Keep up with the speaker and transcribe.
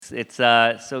It's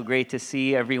so great to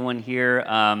see everyone here.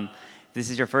 This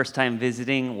is your first time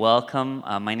visiting. Welcome.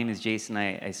 My name is Jason.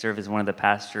 I serve as one of the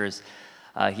pastors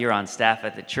here on staff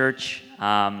at the church.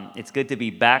 It's good to be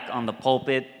back on the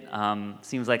pulpit.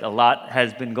 Seems like a lot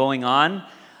has been going on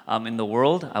in the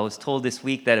world. I was told this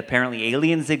week that apparently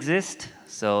aliens exist,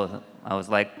 so I was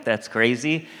like, that's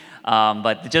crazy.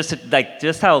 But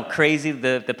just how crazy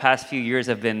the past few years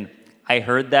have been, I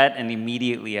heard that and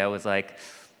immediately I was like,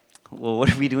 well,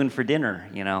 what are we doing for dinner,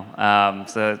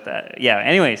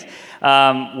 Anyways,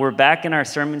 we're back in our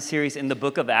sermon series in the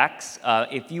book of Acts.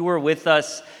 If you were with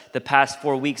us the past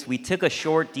 4 weeks, we took a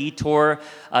short detour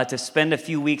to spend a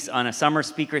few weeks on a summer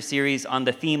speaker series on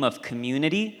the theme of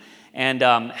community. And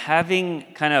having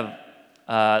kind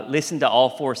of listened to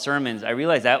all 4 sermons, I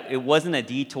realized that it wasn't a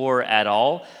detour at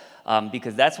all,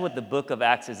 because that's what the book of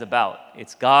Acts is about.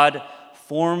 It's God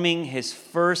forming his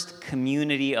first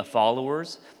community of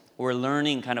followers. We're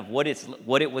learning kind of what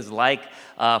it was like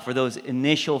for those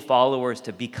initial followers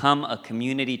to become a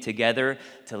community together,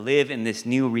 to live in this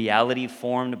new reality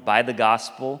formed by the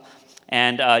gospel.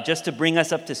 And just to bring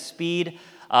us up to speed,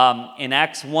 in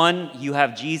Acts 1, you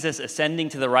have Jesus ascending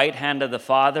to the right hand of the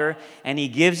Father, and he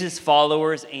gives his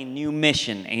followers a new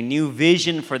mission, a new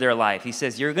vision for their life. He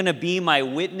says, you're going to be my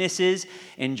witnesses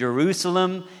in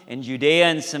Jerusalem, in Judea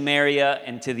and Samaria,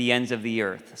 and to the ends of the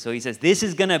earth. So he says, this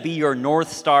is going to be your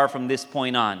North Star from this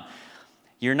point on.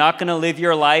 You're not going to live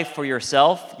your life for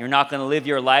yourself. You're not going to live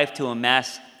your life to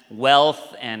amass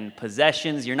wealth and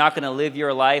possessions. You're not going to live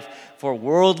your life for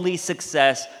worldly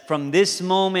success. From this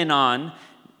moment on,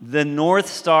 the North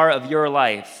Star of your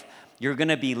life, you're going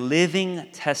to be living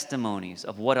testimonies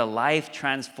of what a life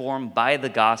transformed by the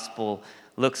gospel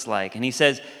looks like. And he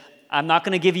says, I'm not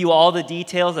going to give you all the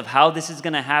details of how this is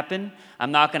going to happen.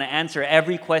 I'm not going to answer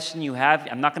every question you have.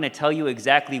 I'm not going to tell you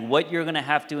exactly what you're going to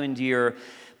have to endure,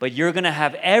 but you're going to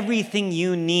have everything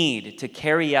you need to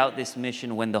carry out this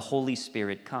mission when the Holy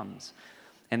Spirit comes.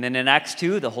 And then in Acts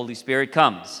 2, the Holy Spirit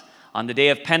comes. On the day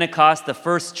of Pentecost, the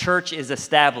first church is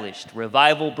established.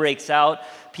 Revival breaks out.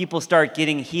 People start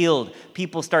getting healed.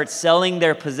 People start selling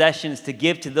their possessions to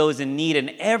give to those in need.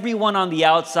 And everyone on the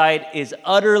outside is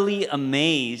utterly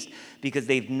amazed because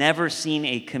they've never seen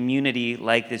a community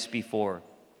like this before.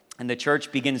 And the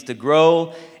church begins to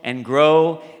grow and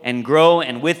grow and grow.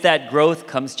 And with that growth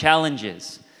comes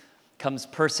challenges, comes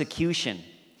persecution.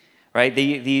 Right?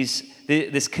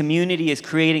 This community is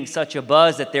creating such a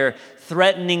buzz that they're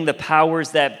threatening the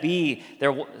powers that be.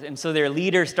 And so their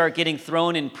leaders start getting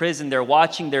thrown in prison. They're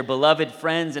watching their beloved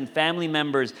friends and family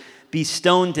members be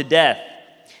stoned to death.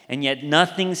 And yet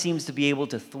nothing seems to be able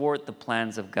to thwart the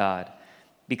plans of God,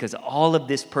 because all of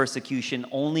this persecution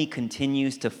only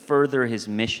continues to further his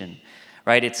mission.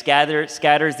 Right? It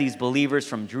scatters these believers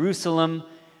from Jerusalem,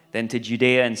 then to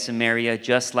Judea and Samaria,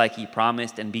 just like he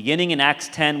promised. And beginning in Acts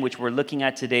 10, which we're looking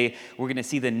at today, we're going to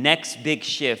see the next big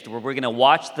shift where we're going to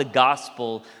watch the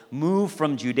gospel move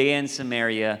from Judea and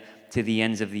Samaria to the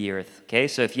ends of the earth. Okay,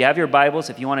 so if you have your Bibles,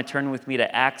 if you want to turn with me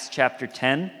to Acts chapter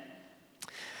 10,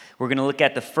 we're going to look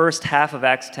at the first half of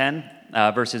Acts 10,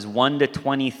 verses 1 to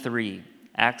 23.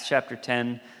 Acts chapter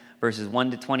 10, verses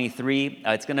 1 to 23.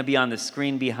 It's going to be on the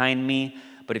screen behind me.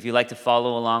 But if you'd like to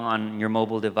follow along on your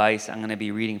mobile device, I'm going to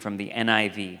be reading from the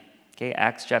NIV. Okay,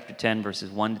 Acts chapter 10, verses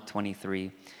 1 to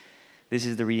 23. This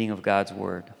is the reading of God's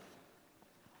word.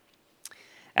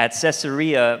 At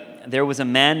Caesarea, there was a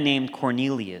man named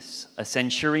Cornelius, a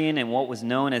centurion in what was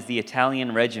known as the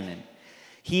Italian regiment.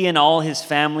 He and all his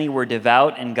family were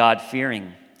devout and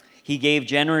God-fearing. He gave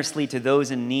generously to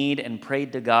those in need and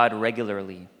prayed to God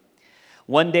regularly.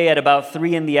 One day at about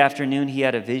 3 p.m, he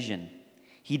had a vision.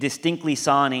 He distinctly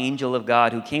saw an angel of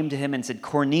God who came to him and said,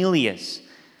 Cornelius.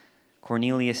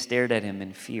 Cornelius stared at him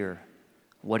in fear.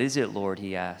 What is it, Lord?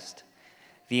 He asked.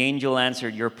 The angel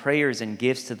answered, your prayers and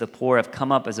gifts to the poor have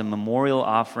come up as a memorial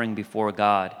offering before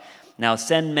God. Now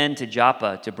send men to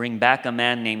Joppa to bring back a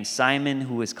man named Simon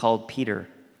who is called Peter.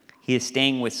 He is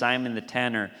staying with Simon the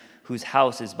tanner, whose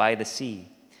house is by the sea.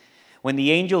 When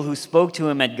the angel who spoke to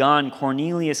him had gone,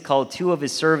 Cornelius called 2 of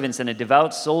his servants and a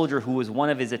devout soldier who was one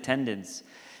of his attendants.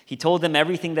 He told them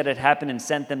everything that had happened and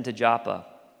sent them to Joppa.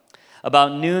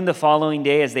 About noon the following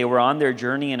day, as they were on their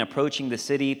journey and approaching the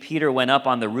city, Peter went up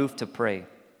on the roof to pray.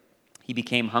 He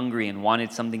became hungry and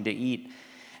wanted something to eat.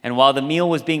 And while the meal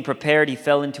was being prepared, he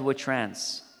fell into a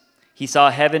trance. He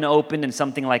saw heaven opened and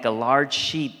something like a large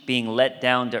sheet being let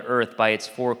down to earth by its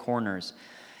 4 corners.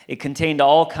 It contained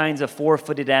all kinds of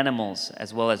 4-footed animals,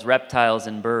 as well as reptiles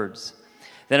and birds.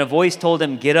 Then a voice told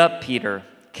him, get up, Peter,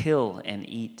 kill and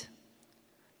eat.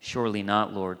 Surely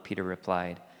not, Lord, Peter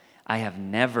replied. I have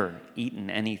never eaten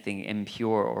anything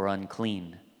impure or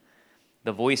unclean."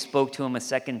 The voice spoke to him a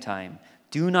second time,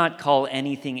 "Do not call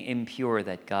anything impure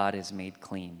that God has made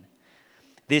clean."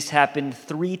 This happened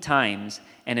 3 times,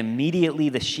 and immediately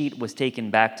the sheet was taken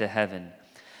back to heaven.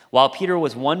 While Peter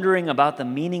was wondering about the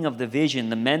meaning of the vision,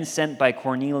 the men sent by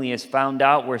Cornelius found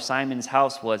out where Simon's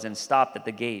house was and stopped at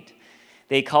the gate.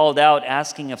 They called out,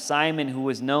 asking if Simon, who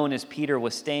was known as Peter,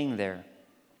 was staying there.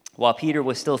 While Peter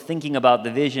was still thinking about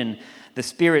the vision, the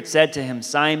Spirit said to him,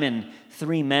 "Simon,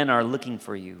 3 men are looking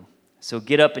for you. So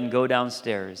get up and go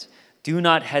downstairs. Do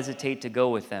not hesitate to go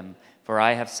with them, for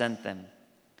I have sent them."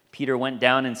 Peter went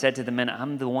down and said to the men,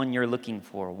 "I'm the one you're looking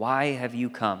for. Why have you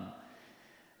come?"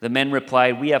 The men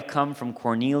replied, "We have come from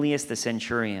Cornelius the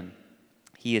centurion.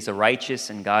 He is a righteous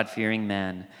and God-fearing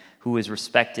man who is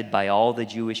respected by all the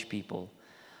Jewish people.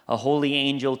 A holy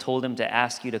angel told him to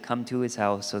ask you to come to his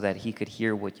house so that he could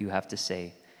hear what you have to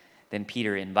say." Then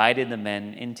Peter invited the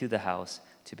men into the house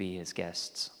to be his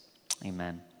guests.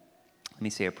 Amen. Let me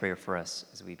say a prayer for us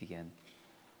as we begin.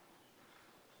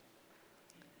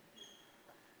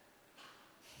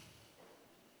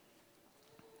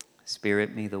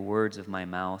 Spirit, may the words of my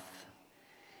mouth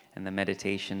and the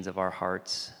meditations of our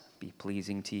hearts be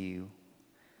pleasing to you,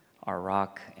 our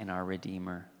rock and our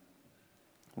Redeemer.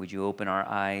 Would you open our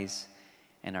eyes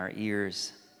and our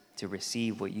ears to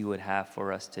receive what you would have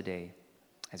for us today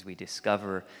as we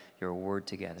discover your word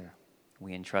together?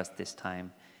 We entrust this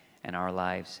time and our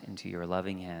lives into your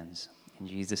loving hands. In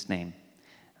Jesus' name,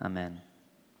 amen.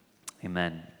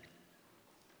 Amen.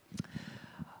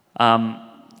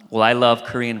 Well, I love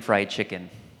Korean fried chicken,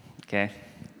 okay?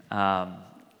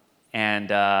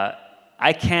 And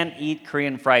I can't eat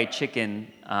Korean fried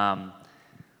chicken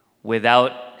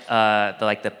without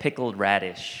the pickled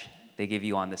radish they give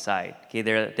you on the side. Okay,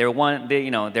 they're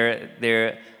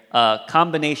a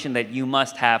combination that you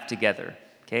must have together.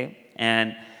 Okay,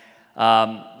 and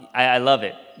I love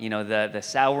it. You know, the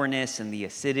sourness and the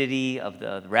acidity of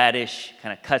the radish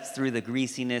kind of cuts through the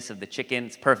greasiness of the chicken.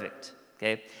 It's perfect.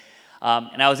 Okay,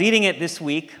 and I was eating it this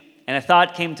week, and a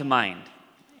thought came to mind,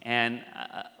 and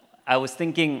I was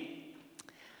thinking,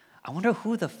 I wonder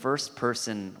who the first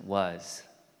person was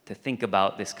to think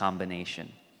about this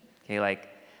combination. Okay, like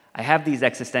I have these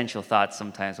existential thoughts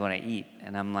sometimes when I eat,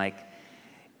 and I'm like,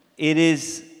 it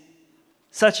is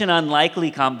such an unlikely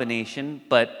combination,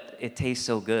 but it tastes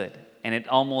so good. And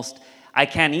I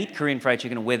can't eat Korean fried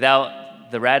chicken without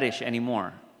the radish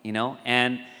anymore, you know?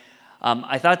 And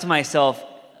I thought to myself,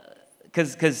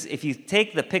 because if you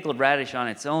take the pickled radish on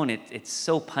its own, it's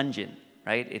so pungent,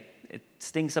 right? It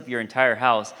stinks up your entire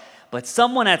house. But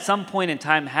someone at some point in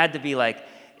time had to be like,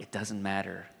 it doesn't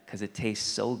matter because it tastes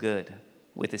so good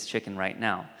with this chicken right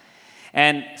now.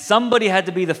 And somebody had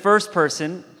to be the first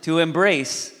person to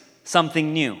embrace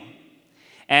something new.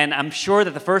 And I'm sure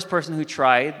that the first person who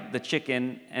tried the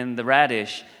chicken and the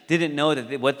radish didn't know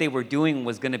that what they were doing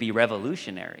was going to be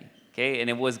revolutionary, okay? And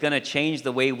it was going to change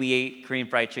the way we ate Korean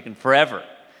fried chicken forever,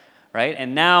 right?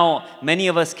 And now many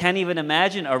of us can't even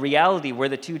imagine a reality where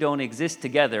the two don't exist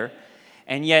together.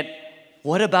 And yet,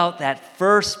 what about that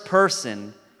first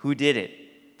person who did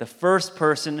it? The first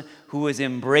person who was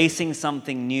embracing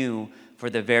something new for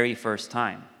the very first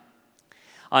time.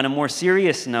 On a more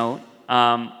serious note,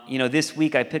 this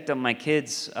week I picked up my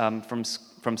kids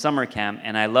from summer camp,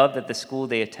 and I love that the school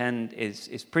they attend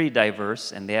is pretty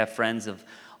diverse, and they have friends of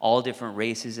all different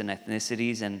races and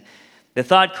ethnicities. And the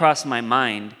thought crossed my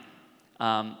mind,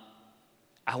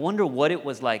 I wonder what it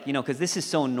was like, because this is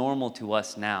so normal to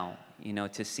us now,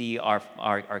 to see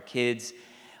our kids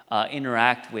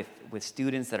interact with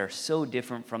students that are so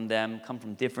different from them, come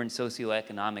from different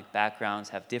socioeconomic backgrounds,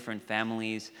 have different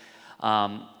families.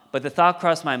 But the thought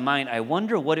crossed my mind, I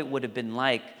wonder what it would have been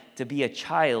like to be a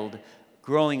child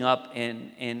growing up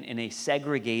in a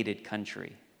segregated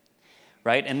country,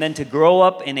 right? And then to grow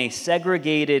up in a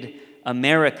segregated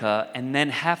America and then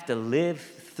have to live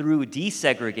through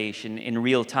desegregation in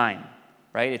real time,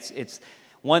 right? It's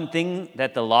one thing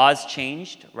that the laws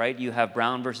changed, right? You have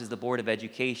Brown versus the Board of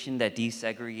Education that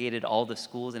desegregated all the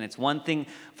schools, and it's one thing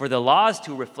for the laws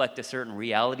to reflect a certain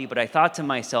reality, but I thought to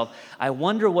myself, I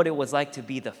wonder what it was like to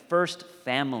be the first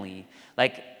family,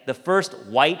 like the first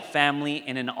white family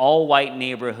in an all-white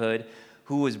neighborhood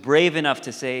who was brave enough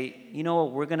to say, you know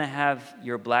what, we're going to have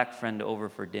your black friend over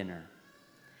for dinner.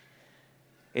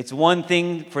 It's one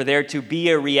thing for there to be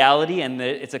a reality, and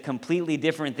it's a completely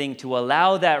different thing to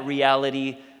allow that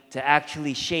reality to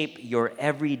actually shape your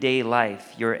everyday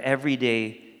life, your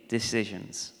everyday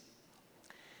decisions.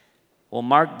 Well,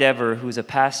 Mark Dever, who's a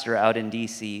pastor out in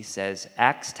D.C., says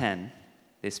Acts 10,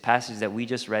 this passage that we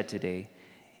just read today,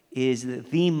 is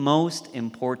the most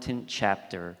important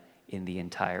chapter in the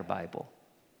entire Bible.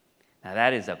 Now,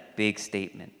 that is a big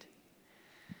statement.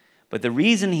 But the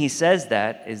reason he says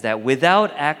that is that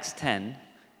without Acts 10,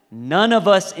 none of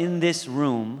us in this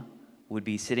room would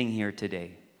be sitting here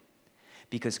today.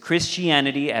 Because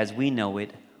Christianity, as we know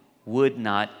it, would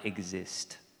not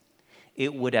exist.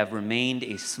 It would have remained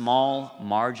a small,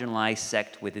 marginalized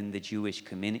sect within the Jewish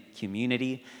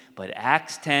community. But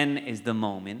Acts 10 is the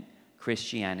moment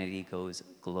Christianity goes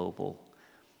global.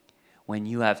 When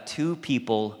you have two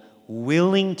people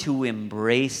willing to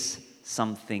embrace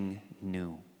something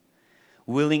new,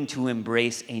 willing to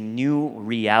embrace a new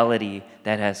reality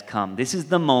that has come. This is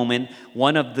the moment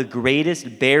one of the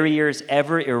greatest barriers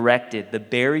ever erected, the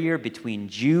barrier between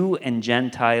Jew and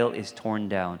Gentile, is torn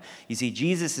down. You see,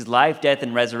 Jesus' life, death,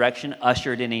 and resurrection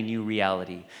ushered in a new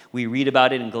reality. We read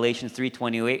about it in Galatians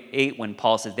 3:28 when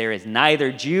Paul says, there is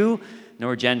neither Jew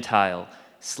nor Gentile,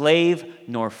 slave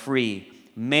nor free,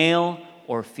 male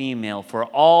or female, for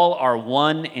all are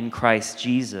one in Christ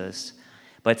Jesus.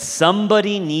 But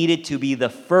somebody needed to be the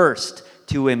first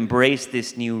to embrace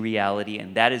this new reality,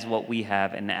 and that is what we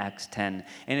have in Acts 10.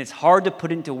 And it's hard to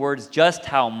put into words just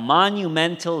how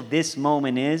monumental this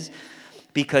moment is,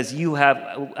 because you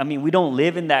have, we don't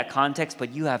live in that context,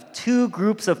 but you have two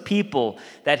groups of people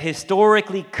that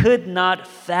historically could not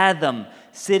fathom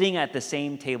sitting at the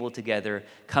same table together,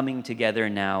 coming together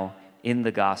now in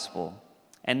the gospel.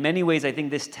 In many ways, I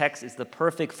think this text is the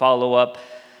perfect follow-up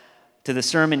to the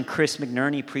sermon Chris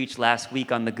McNerney preached last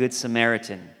week on the Good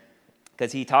Samaritan,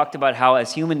 because he talked about how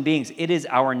as human beings, it is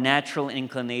our natural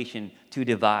inclination to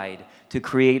divide, to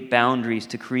create boundaries,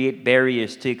 to create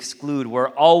barriers, to exclude. We're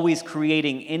always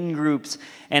creating in-groups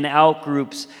and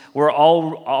out-groups. We're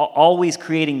always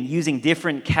creating, using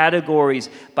different categories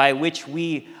by which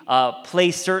we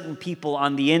place certain people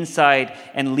on the inside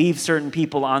and leave certain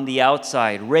people on the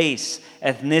outside. Race,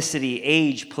 ethnicity,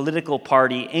 age, political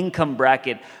party, income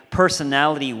bracket,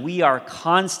 personality. We are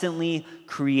constantly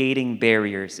creating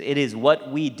barriers. It is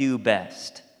what we do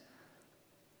best.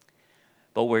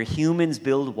 But where humans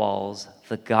build walls,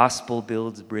 the gospel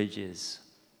builds bridges.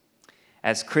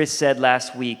 As Chris said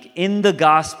last week, in the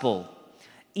gospel,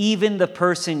 even the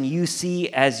person you see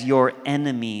as your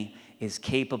enemy is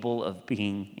capable of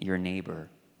being your neighbor.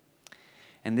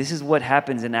 And this is what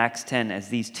happens in Acts 10 as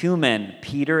these two men,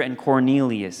 Peter and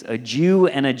Cornelius, a Jew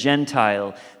and a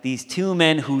Gentile, these two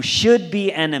men who should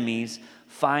be enemies,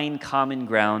 find common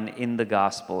ground in the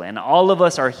gospel. And all of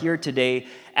us are here today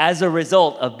as a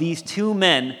result of these two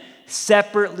men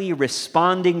separately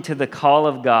responding to the call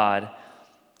of God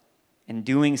and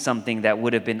doing something that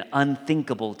would have been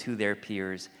unthinkable to their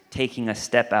peers, taking a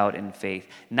step out in faith.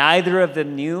 Neither of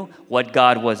them knew what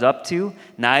God was up to.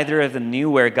 Neither of them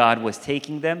knew where God was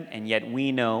taking them. And yet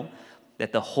we know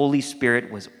that the Holy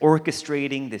Spirit was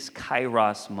orchestrating this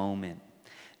kairos moment,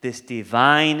 this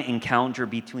divine encounter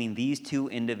between these two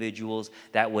individuals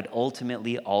that would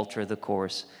ultimately alter the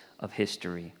course of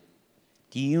history.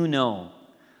 Do you know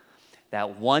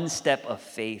that one step of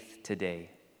faith today,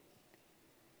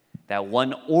 that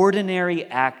one ordinary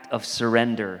act of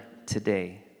surrender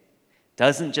today,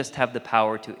 doesn't just have the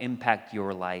power to impact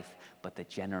your life, but the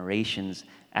generations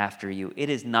after you? It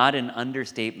is not an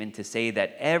understatement to say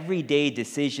that everyday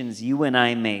decisions you and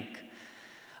I make,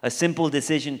 a simple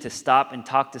decision to stop and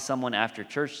talk to someone after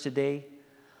church today,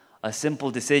 a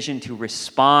simple decision to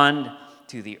respond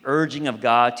to the urging of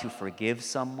God to forgive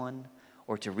someone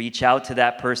or to reach out to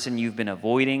that person you've been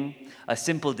avoiding, a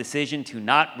simple decision to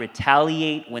not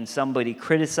retaliate when somebody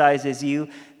criticizes you.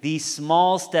 These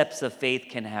small steps of faith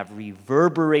can have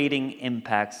reverberating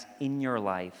impacts in your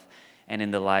life and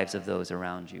in the lives of those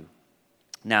around you.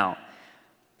 Now,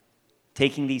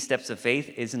 taking these steps of faith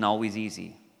isn't always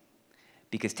easy,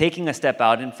 because taking a step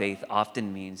out in faith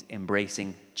often means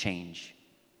embracing change.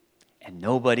 And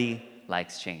nobody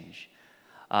likes change.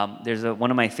 There's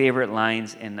one of my favorite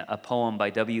lines in a poem by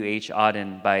W.H.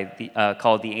 Auden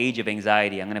called The Age of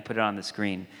Anxiety. I'm going to put it on the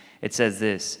screen. It says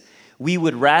this: "We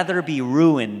would rather be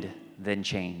ruined than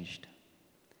changed.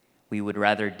 We would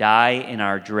rather die in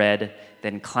our dread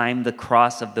than climb the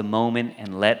cross of the moment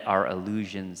and let our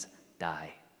illusions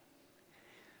die.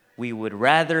 We would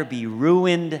rather be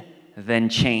ruined than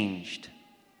changed."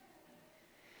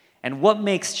 And what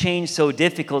makes change so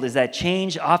difficult is that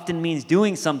change often means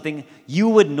doing something you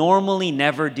would normally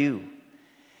never do.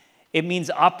 It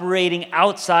means operating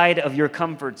outside of your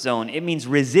comfort zone. It means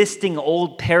resisting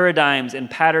old paradigms and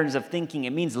patterns of thinking.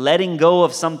 It means letting go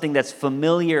of something that's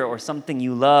familiar or something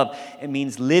you love. It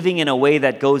means living in a way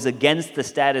that goes against the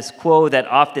status quo, that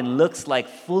often looks like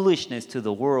foolishness to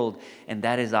the world, and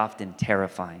that is often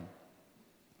terrifying.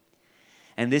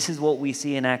 And this is what we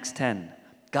see in Acts 10.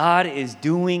 God is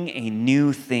doing a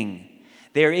new thing.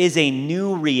 There is a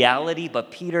new reality,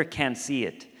 but Peter can't see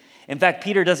it. In fact,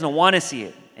 Peter doesn't want to see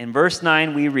it. In verse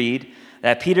 9, we read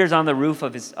that Peter's on the roof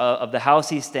of the house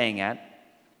he's staying at,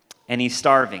 and he's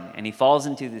starving, and he falls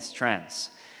into this trance.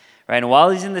 Right? And while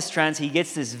he's in this trance, he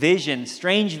gets this vision,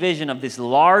 strange vision of this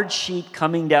large sheet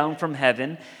coming down from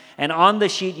heaven. And on the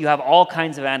sheet, you have all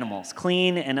kinds of animals,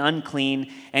 clean and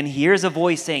unclean. And he hears a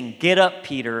voice saying, "Get up,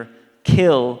 Peter,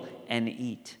 kill and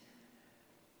eat."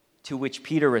 To which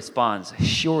Peter responds,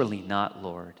 "Surely not,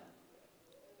 Lord.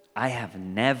 I have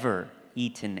never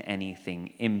eaten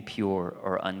anything impure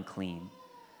or unclean."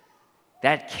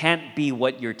 That can't be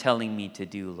what you're telling me to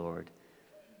do, Lord.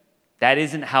 That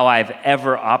isn't how I've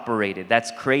ever operated.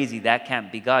 That's crazy. That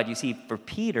can't be God. You see, for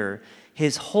Peter,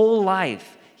 his whole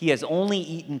life, he has only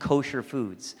eaten kosher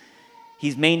foods.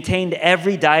 He's maintained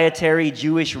every dietary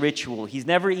Jewish ritual. He's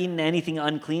never eaten anything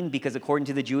unclean because according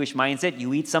to the Jewish mindset,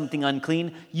 you eat something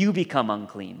unclean, you become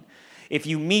unclean. If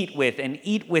you meet with and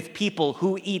eat with people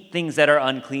who eat things that are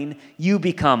unclean, you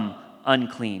become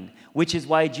unclean, which is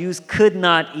why Jews could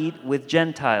not eat with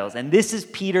Gentiles. And this is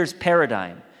Peter's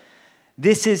paradigm.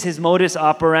 This is his modus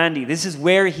operandi. This is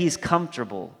where he's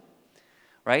comfortable,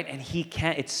 right? And he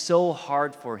can't, it's so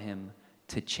hard for him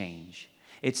to change.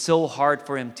 It's so hard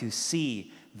for him to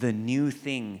see the new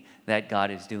thing that God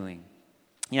is doing.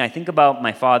 You know, I think about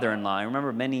my father-in-law. I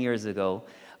remember many years ago,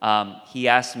 he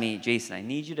asked me, "Jason, I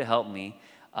need you to help me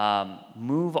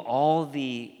move all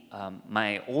the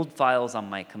my old files on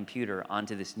my computer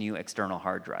onto this new external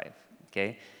hard drive."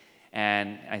 Okay,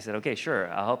 and I said, "Okay, sure,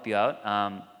 I'll help you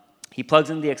out." He plugs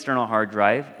in the external hard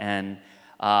drive, and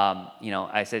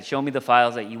I said, "Show me the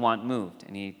files that you want moved."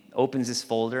 And he opens this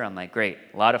folder. I'm like, "Great,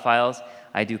 a lot of files."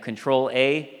 I do Control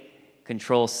A,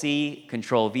 Control C,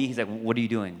 Control V. He's like, "What are you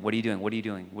doing? What are you doing? What are you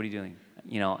doing? What are you doing?"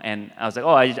 And I was like,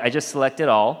 "Oh, I just selected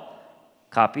all,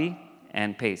 copy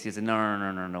and paste." He said,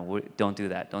 No, don't do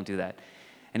that, don't do that.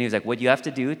 And he was like, "What you have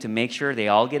to do to make sure they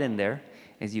all get in there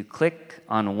is you click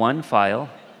on one file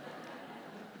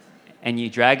and you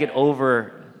drag it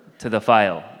over to the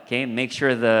file, okay? Make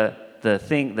sure the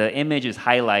image is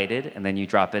highlighted, and then you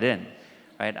drop it in,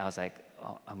 right?" I was like,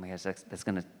 "Oh my gosh, it's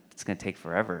gonna take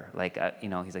forever." Like,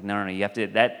 he's like, no, you have to.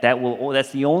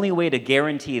 That's the only way to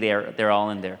guarantee they're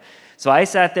all in there. So I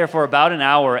sat there for about an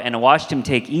hour and watched him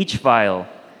take each file,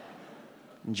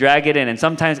 drag it in, and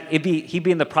sometimes he'd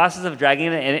be in the process of dragging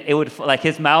it, and it would, like,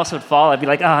 his mouse would fall. I'd be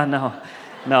like, "Oh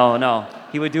no."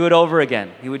 He would do it over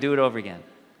again.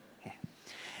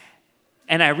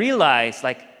 And I realized,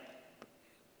 like,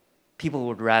 people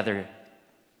would rather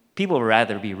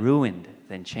be ruined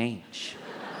than change.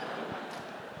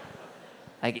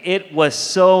 Like, it was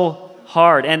so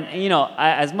hard. And,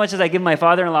 as much as I give my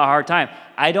father-in-law a hard time,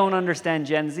 I don't understand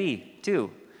Gen Z,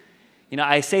 too.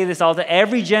 I say this all the time.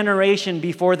 Every generation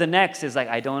before the next is like,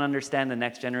 I don't understand the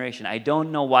next generation. I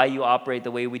don't know why you operate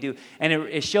the way we do. And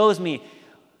it shows me,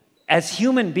 as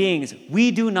human beings,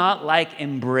 we do not like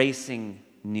embracing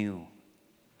new.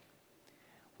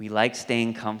 We like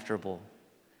staying comfortable.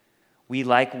 We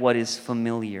like what is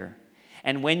familiar.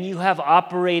 And when you have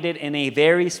operated in a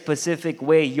very specific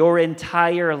way your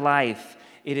entire life,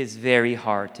 it is very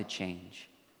hard to change.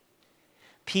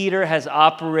 Peter has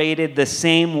operated the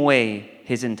same way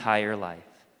his entire life.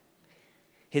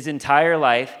 His entire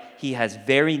life, he has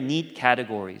very neat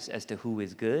categories as to who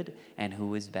is good and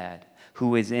who is bad,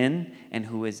 who is in and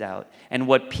who is out. And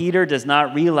what Peter does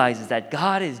not realize is that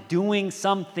God is doing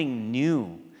something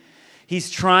new. He's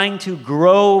trying to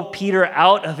grow Peter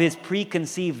out of his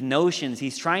preconceived notions.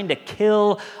 He's trying to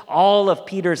kill all of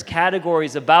Peter's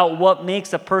categories about what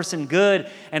makes a person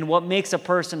good and what makes a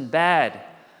person bad.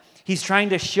 He's trying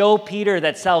to show Peter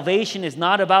that salvation is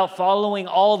not about following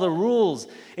all the rules.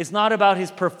 It's not about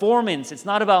his performance. It's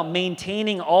not about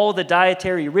maintaining all the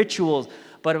dietary rituals,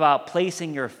 but about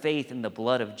placing your faith in the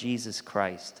blood of Jesus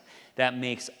Christ that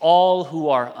makes all who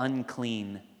are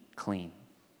unclean clean.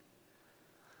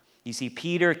 You see,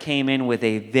 Peter came in with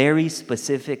a very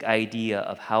specific idea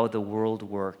of how the world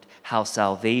worked, how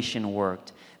salvation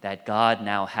worked, that God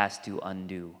now has to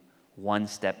undo, one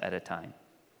step at a time.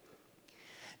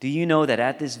 Do you know that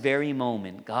at this very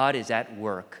moment, God is at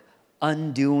work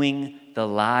undoing the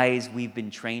lies we've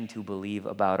been trained to believe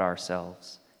about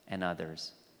ourselves and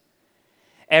others?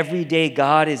 Every day,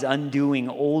 God is undoing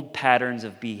old patterns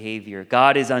of behavior.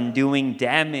 God is undoing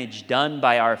damage done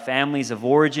by our families of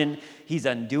origin. He's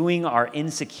undoing our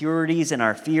insecurities and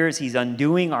our fears. He's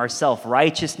undoing our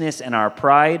self-righteousness and our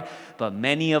pride. But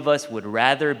many of us would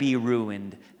rather be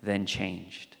ruined than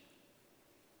changed.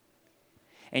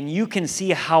 And you can see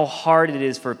how hard it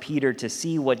is for Peter to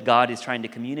see what God is trying to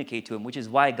communicate to him, which is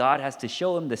why God has to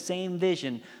show him the same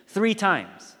vision 3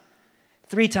 times.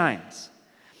 3 times.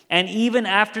 And even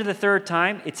after the 3rd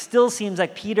time, it still seems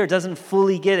like Peter doesn't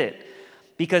fully get it.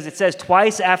 Because it says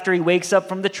twice after he wakes up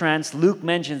from the trance, Luke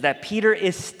mentions that Peter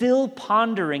is still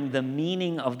pondering the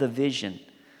meaning of the vision.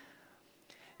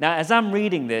 Now, as I'm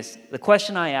reading this, the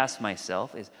question I ask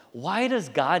myself is, why does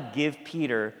God give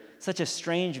Peter such a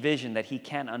strange vision that he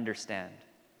can't understand?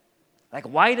 Like,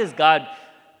 why does God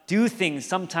do things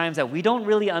sometimes that we don't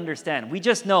really understand? We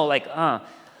just know, like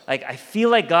I feel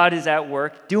like God is at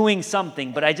work doing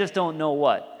something, but I just don't know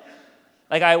what.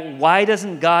 Why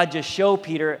doesn't God just show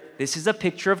Peter, this is a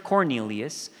picture of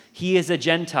Cornelius. He is a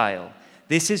Gentile.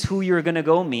 This is who you're going to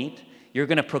go meet. You're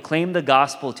going to proclaim the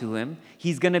gospel to him.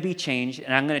 He's going to be changed,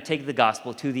 and I'm going to take the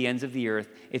gospel to the ends of the earth.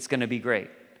 It's going to be great.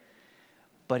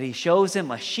 But he shows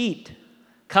him a sheet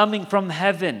coming from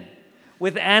heaven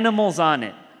with animals on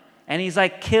it. And he's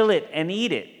like, kill it and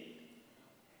eat it.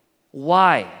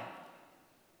 Why?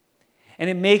 And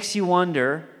it makes you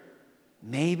wonder,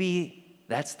 maybe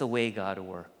that's the way God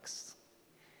works.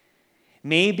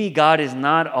 Maybe God is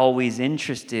not always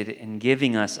interested in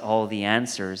giving us all the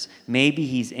answers. Maybe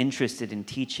he's interested in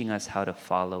teaching us how to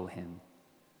follow him.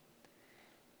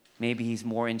 Maybe he's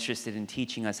more interested in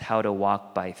teaching us how to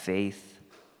walk by faith,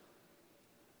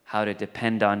 how to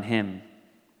depend on him.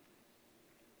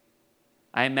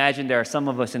 I imagine there are some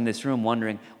of us in this room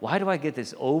wondering, why do I get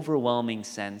this overwhelming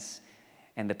sense,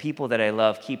 and the people that I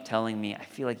love keep telling me, I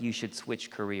feel like you should switch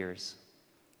careers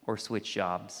or switch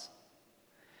jobs?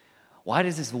 Why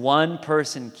does this one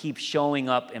person keep showing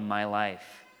up in my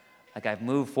life? Like, I've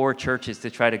moved 4 churches to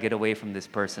try to get away from this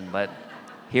person, but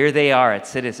here they are at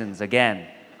Citizens again.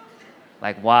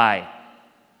 Like, why?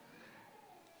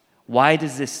 Why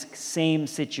does this same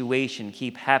situation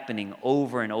keep happening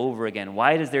over and over again?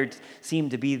 Why does there seem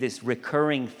to be this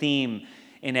recurring theme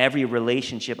in every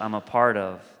relationship I'm a part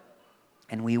of?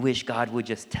 And we wish God would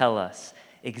just tell us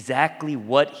exactly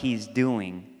what he's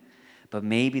doing. But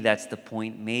maybe that's the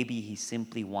point. Maybe he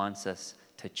simply wants us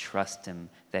to trust him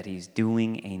that he's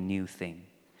doing a new thing.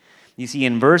 You see,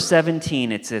 in verse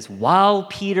 17, it says, while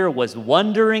Peter was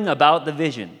wondering about the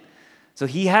vision. So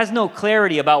he has no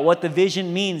clarity about what the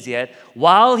vision means yet.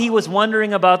 While he was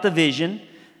wondering about the vision,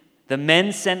 the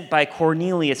men sent by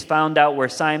Cornelius found out where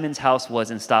Simon's house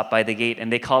was and stopped by the gate, and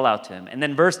they call out to him. And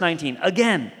then verse 19,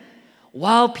 again,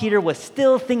 while Peter was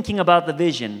still thinking about the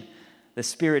vision, the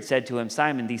Spirit said to him,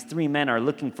 Simon, these 3 men are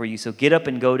looking for you, so get up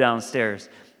and go downstairs.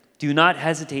 Do not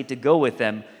hesitate to go with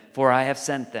them, for I have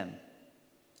sent them.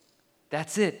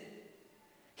 That's it.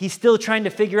 He's still trying to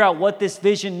figure out what this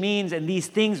vision means, and these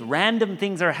things, random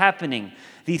things are happening.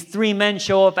 These 3 men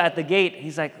show up at the gate.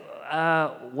 He's like,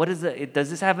 what is it? Does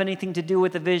this have anything to do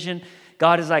with the vision?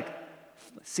 God is like,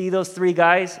 see those 3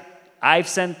 guys? I've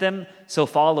sent them, so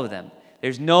follow them.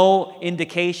 There's no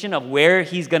indication of where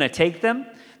he's going to take them.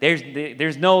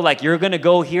 There's no like, you're going to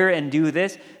go here and do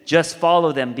this. Just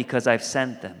follow them because I've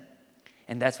sent them.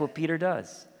 And that's what Peter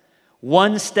does.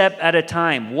 One step at a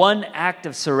time, one act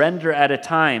of surrender at a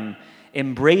time.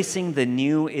 Embracing the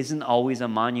new isn't always a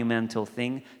monumental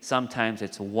thing. Sometimes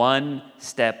it's one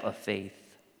step of faith.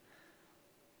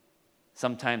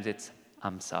 Sometimes it's,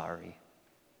 I'm sorry.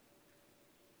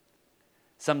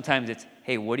 Sometimes it's,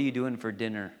 hey, what are you doing for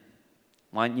dinner?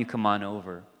 Why don't you come on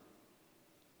over?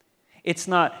 It's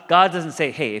not, God doesn't say,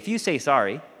 hey, if you say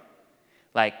sorry,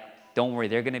 like, don't worry,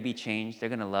 they're going to be changed, they're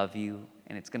going to love you,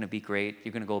 and it's going to be great.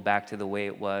 You're going to go back to the way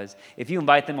it was. If you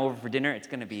invite them over for dinner, it's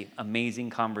going to be amazing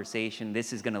conversation.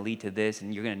 This is going to lead to this,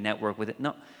 and you're going to network with it.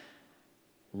 No,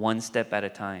 one step at a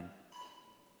time.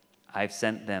 I've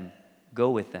sent them. Go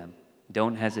with them.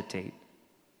 Don't hesitate.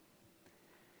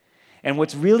 And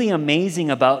what's really amazing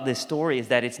about this story is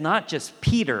that it's not just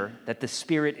Peter that the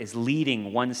Spirit is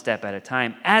leading one step at a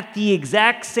time. At the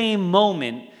exact same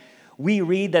moment, we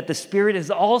read that the Spirit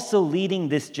is also leading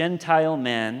this Gentile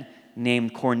man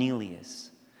named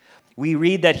Cornelius. We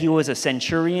read that he was a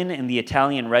centurion in the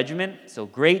Italian regiment, so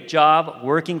great job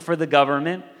working for the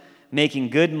government, making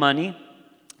good money.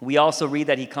 We also read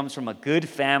that he comes from a good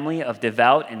family of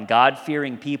devout and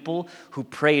God-fearing people who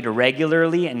prayed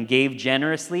regularly and gave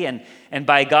generously. And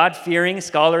by God-fearing,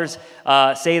 scholars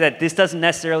say that this doesn't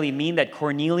necessarily mean that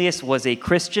Cornelius was a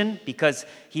Christian because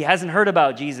he hasn't heard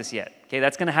about Jesus yet. Okay,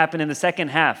 that's going to happen in the second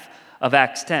half of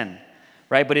Acts 10,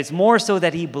 right? But it's more so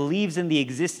that he believes in the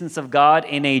existence of God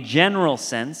in a general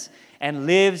sense and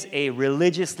lives a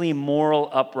religiously moral,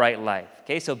 upright life.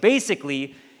 Okay, so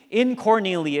basically, in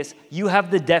Cornelius, you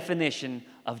have the definition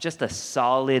of just a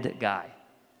solid guy,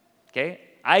 okay?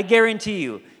 I guarantee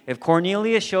you, if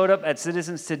Cornelius showed up at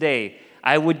Citizens today,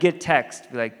 I would get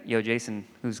text, be like, yo, Jason,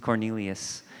 who's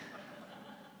Cornelius?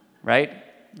 Right?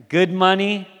 Good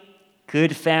money,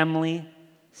 good family,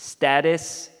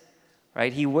 status,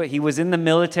 right? He was in the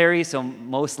military, so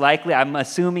most likely, I'm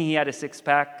assuming he had a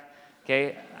six-pack,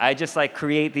 okay? I just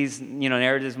create these,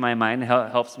 narratives in my mind. It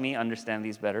helps me understand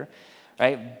these better,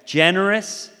 right?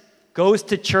 Generous, goes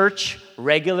to church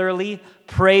regularly,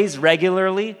 prays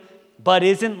regularly, but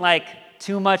isn't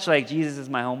too much like Jesus is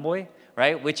my homeboy,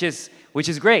 right? Which is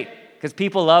great, because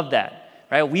people love that.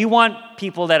 Right? We want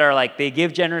people that are they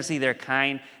give generously, they're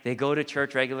kind, they go to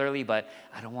church regularly, but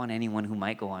I don't want anyone who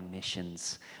might go on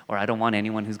missions, or I don't want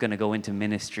anyone who's going to go into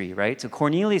ministry, right? So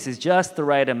Cornelius is just the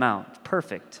right amount.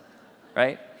 Perfect,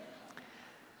 right?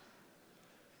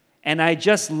 And I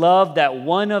just love that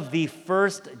one of the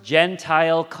first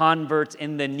Gentile converts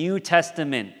in the New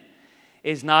Testament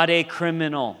is not a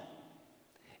criminal,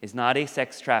 is not a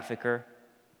sex trafficker,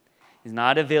 is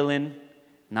not a villain,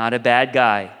 not a bad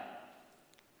guy.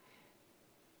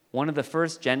 One of the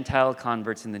first Gentile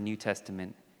converts in the New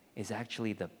Testament is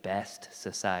actually the best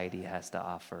society has to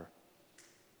offer.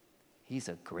 He's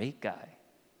a great guy.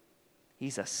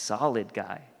 He's a solid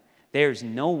guy. There's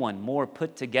no one more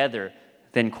put together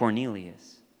than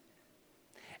Cornelius.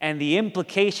 And the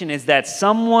implication is that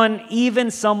even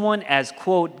someone as,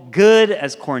 quote, good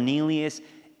as Cornelius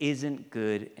isn't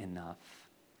good enough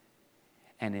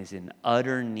and is in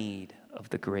utter need of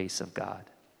the grace of God.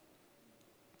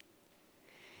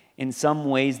 In some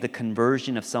ways, the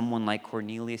conversion of someone like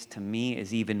Cornelius to me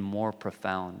is even more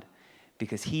profound,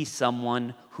 because he's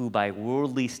someone who by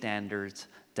worldly standards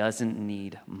doesn't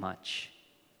need much.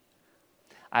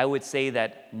 I would say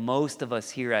that most of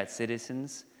us here at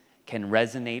Citizens can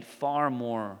resonate far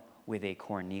more with a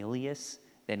Cornelius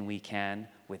than we can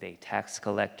with a tax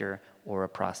collector or a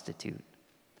prostitute.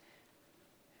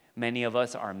 Many of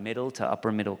us are middle to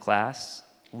upper middle class.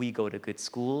 We go to good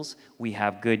schools, we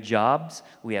have good jobs,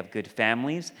 we have good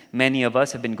families. Many of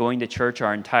us have been going to church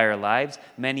our entire lives.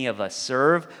 Many of us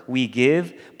serve, we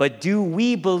give. But do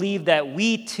we believe that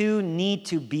we too need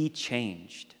to be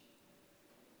changed?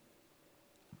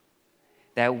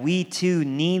 That we too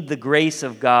need the grace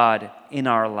of God in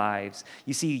our lives.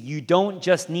 You see, you don't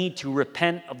just need to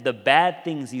repent of the bad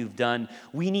things you've done.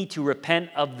 We need to repent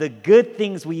of the good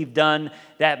things we've done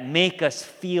that make us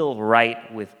feel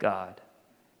right with God.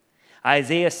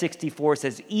 Isaiah 64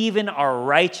 says, even our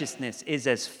righteousness is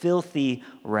as filthy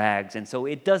rags. And so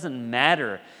it doesn't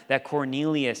matter that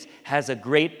Cornelius has a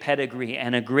great pedigree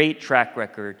and a great track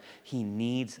record. He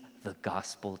needs the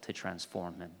gospel to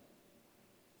transform him.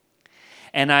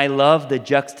 And I love the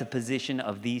juxtaposition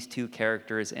of these two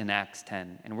characters in Acts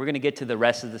 10. And we're going to get to the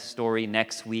rest of the story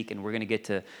next week, and we're going to get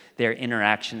to their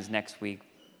interactions next week.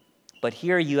 But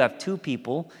here you have two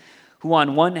people who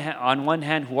on one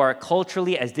hand, who are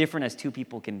culturally as different as two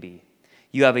people can be.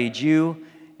 You have a Jew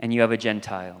and you have a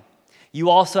Gentile. You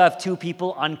also have two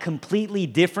people on completely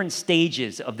different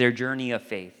stages of their journey of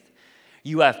faith.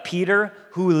 You have Peter,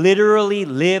 who literally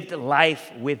lived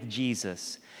life with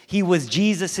Jesus. He was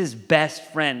Jesus'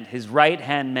 best friend, his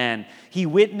right-hand man. He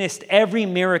witnessed every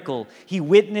miracle. He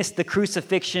witnessed the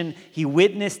crucifixion. He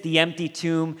witnessed the empty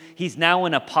tomb. He's now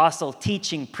an apostle,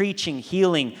 teaching, preaching,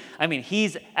 healing. I mean,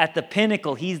 he's at the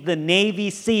pinnacle. He's the Navy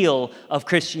SEAL of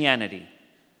Christianity.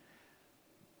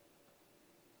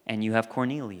 And you have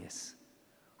Cornelius,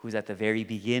 who's at the very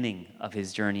beginning of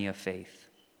his journey of faith,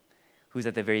 who's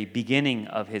at the very beginning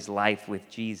of his life with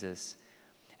Jesus.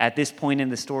 At this point in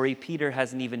the story, Peter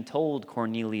hasn't even told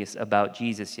Cornelius about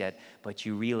Jesus yet, but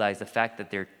you realize the fact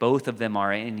that both of them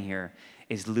are in here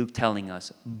is Luke telling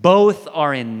us both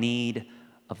are in need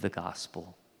of the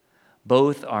gospel.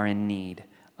 Both are in need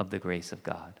of the grace of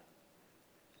God.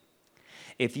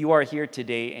 If you are here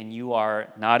today and you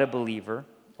are not a believer,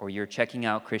 or you're checking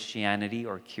out Christianity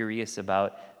or curious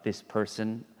about this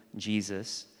person,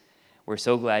 Jesus, we're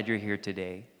so glad you're here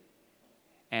today.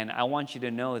 And I want you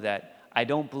to know that I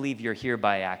don't believe you're here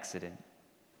by accident,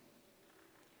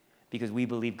 because we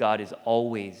believe God is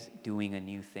always doing a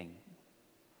new thing.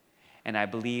 And I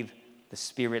believe the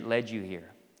Spirit led you here,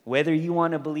 whether you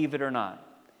want to believe it or not.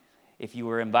 If you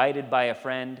were invited by a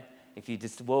friend, if you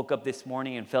just woke up this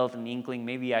morning and felt an inkling,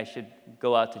 maybe I should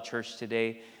go out to church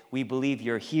today, we believe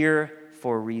you're here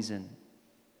for a reason.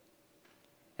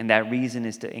 And that reason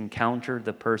is to encounter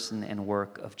the person and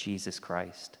work of Jesus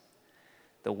Christ,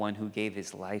 the one who gave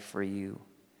his life for you,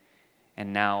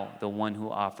 and now the one who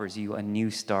offers you a new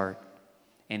start,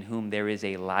 in whom there is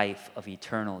a life of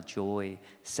eternal joy,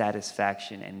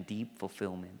 satisfaction, and deep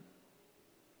fulfillment.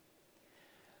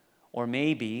 Or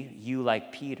maybe you,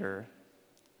 like Peter,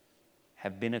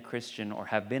 have been a Christian or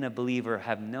have been a believer,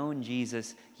 have known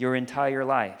Jesus your entire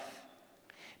life.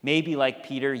 Maybe like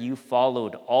Peter, you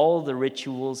followed all the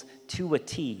rituals to a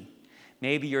T.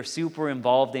 Maybe you're super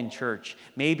involved in church.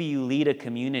 Maybe you lead a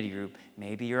community group.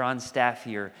 Maybe you're on staff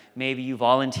here. Maybe you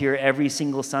volunteer every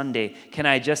single Sunday. Can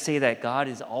I just say that God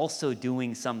is also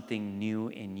doing something new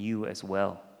in you as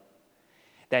well?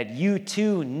 That you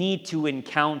too need to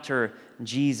encounter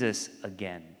Jesus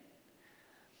again.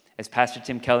 As Pastor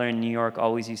Tim Keller in New York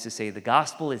always used to say, the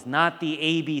gospel is not the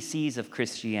ABCs of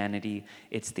Christianity,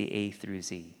 it's the A through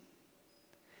Z.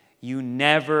 You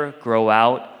never grow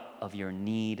out of your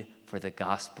need for the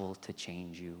gospel to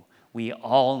change you. We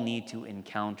all need to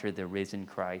encounter the risen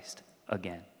Christ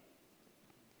again.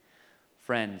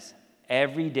 Friends,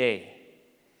 every day,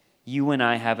 you and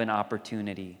I have an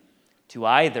opportunity to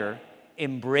either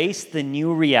embrace the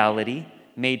new reality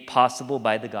made possible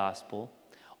by the gospel,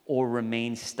 or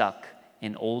remain stuck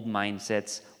in old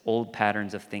mindsets, old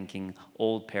patterns of thinking,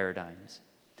 old paradigms.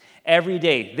 Every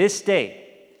day, this day,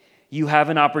 you have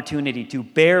an opportunity to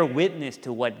bear witness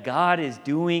to what God is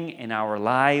doing in our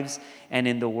lives and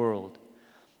in the world.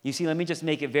 You see, let me just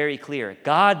make it very clear.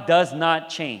 God does not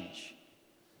change,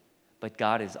 but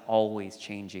God is always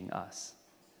changing us.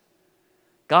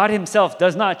 God himself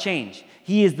does not change.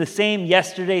 He is the same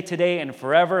yesterday, today, and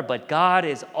forever, but God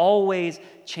is always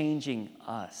changing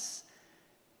us.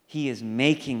 He is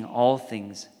making all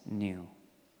things new.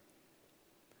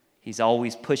 He's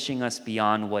always pushing us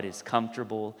beyond what is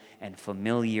comfortable and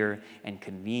familiar and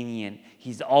convenient.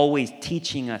 He's always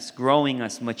teaching us, growing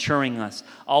us, maturing us,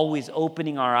 always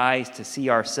opening our eyes to see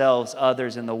ourselves,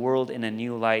 others, and the world in a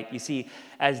new light. You see,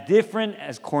 as different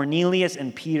as Cornelius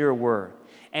and Peter were,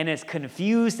 and as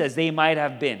confused as they might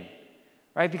have been,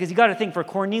 right? Because you got to think, for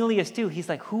Cornelius too, he's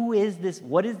like, who is this?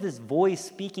 What is this voice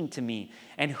speaking to me?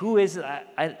 And who is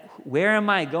where am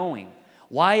I going?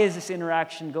 Why is this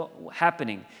interaction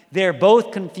happening? They're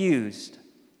both confused.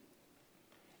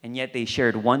 And yet they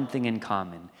shared one thing in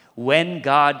common. When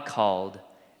God called,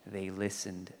 they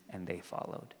listened and they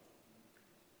followed.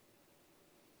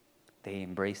 They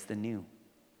embraced the new.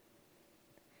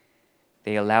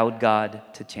 They allowed God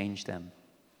to change them.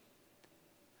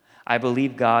 I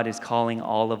believe God is calling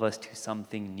all of us to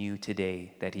something new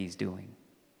today that he's doing.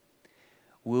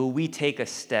 Will we take a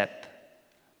step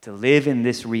to live in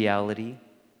this reality,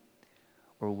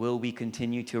 or will we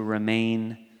continue to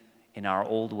remain in our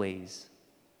old ways,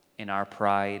 in our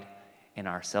pride, in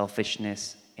our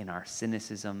selfishness, in our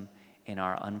cynicism, in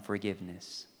our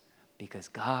unforgiveness? Because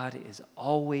God is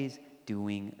always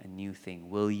doing a new thing.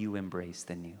 Will you embrace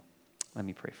the new? Let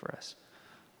me pray for us.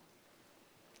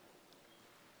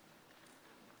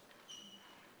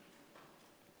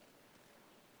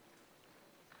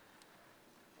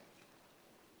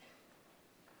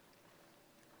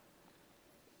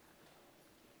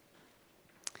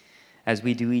 As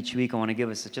we do each week, I want to give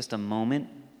us just a moment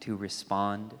to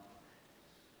respond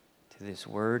to this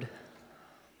word.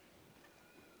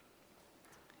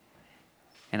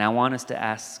 And I want us to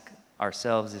ask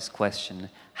ourselves this question: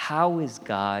 how is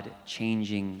God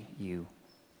changing you?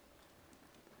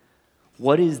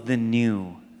 What is the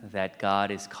new that God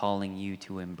is calling you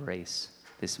to embrace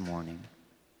this morning?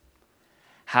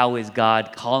 How is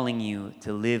God calling you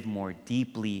to live more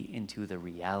deeply into the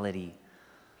reality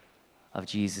of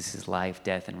Jesus' life,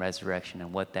 death, and resurrection,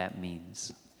 and what that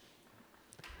means?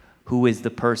 Who is the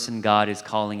person God is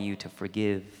calling you to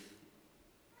forgive?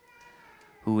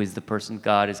 Who is the person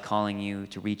God is calling you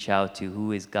to reach out to?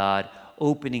 Who is God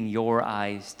opening your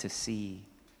eyes to see?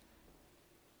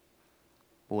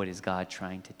 What is God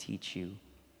trying to teach you?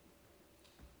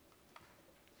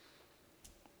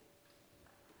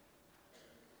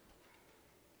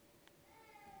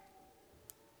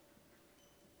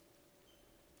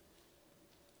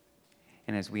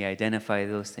 And as we identify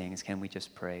those things, can we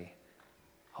just pray?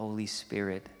 Holy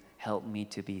Spirit, help me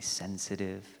to be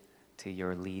sensitive to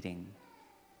your leading.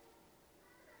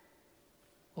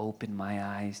 Open my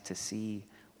eyes to see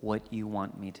what you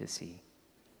want me to see.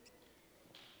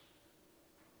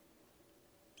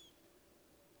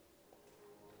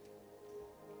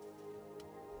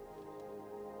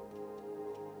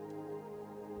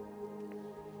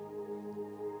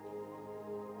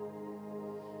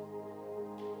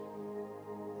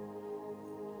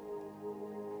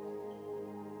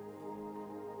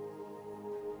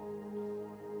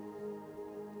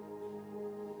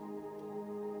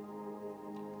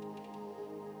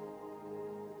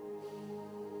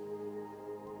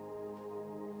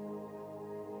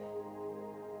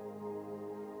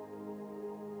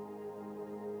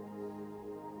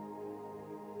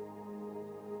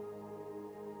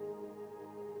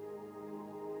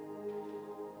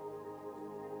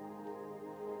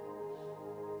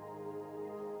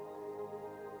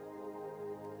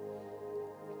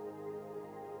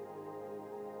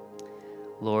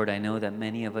 Lord, I know that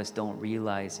many of us don't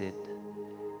realize it,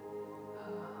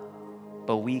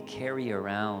 but we carry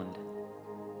around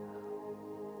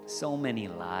so many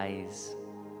lies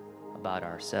about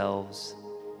ourselves,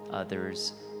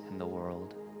 others, and the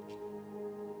world.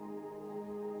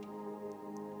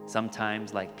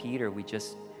 Sometimes, like Peter, we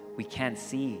can't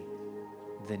see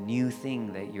the new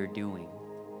thing that you're doing,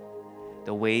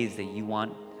 the ways that you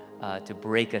want to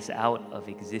break us out of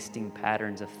existing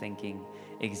patterns of thinking,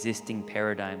 existing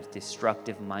paradigms,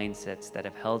 destructive mindsets that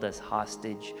have held us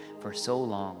hostage for so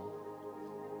long.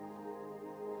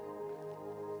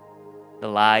 The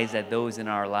lies that those in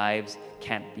our lives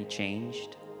can't be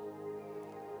changed.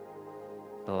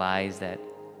 The lies that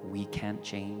we can't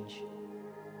change.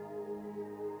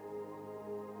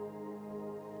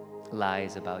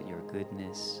 Lies about your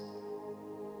goodness.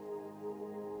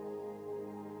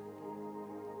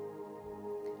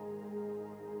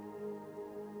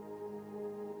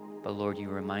 But Lord, you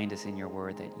remind us in your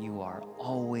word that you are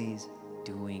always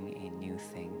doing a new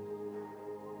thing.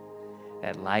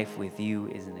 That life with you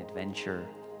is an adventure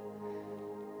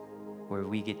where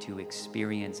we get to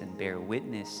experience and bear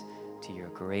witness to your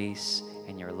grace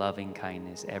and your loving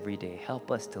kindness every day. Help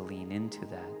us to lean into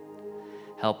that.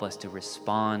 Help us to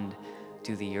respond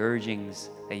to the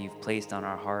urgings that you've placed on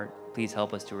our heart. Please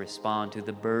help us to respond to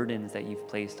the burdens that you've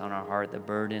placed on our heart, the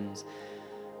burdens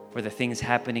for the things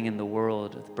happening in the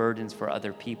world, the burdens for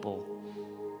other people.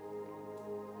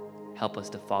 Help us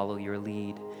to follow your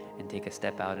lead and take a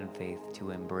step out in faith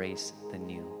to embrace the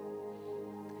new.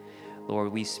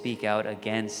 Lord, we speak out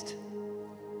against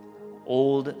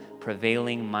old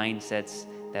prevailing mindsets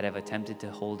that have attempted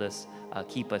to hold us,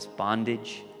 keep us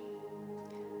bondage.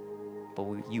 But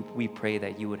we pray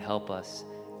that you would help us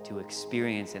to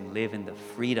experience and live in the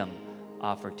freedom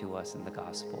offered to us in the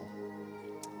gospel.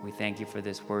 We thank you for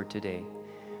this word today.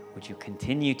 Would you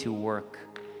continue to work,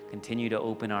 continue to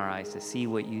open our eyes to see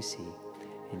what you see.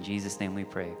 In Jesus' name we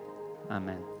pray.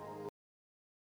 Amen.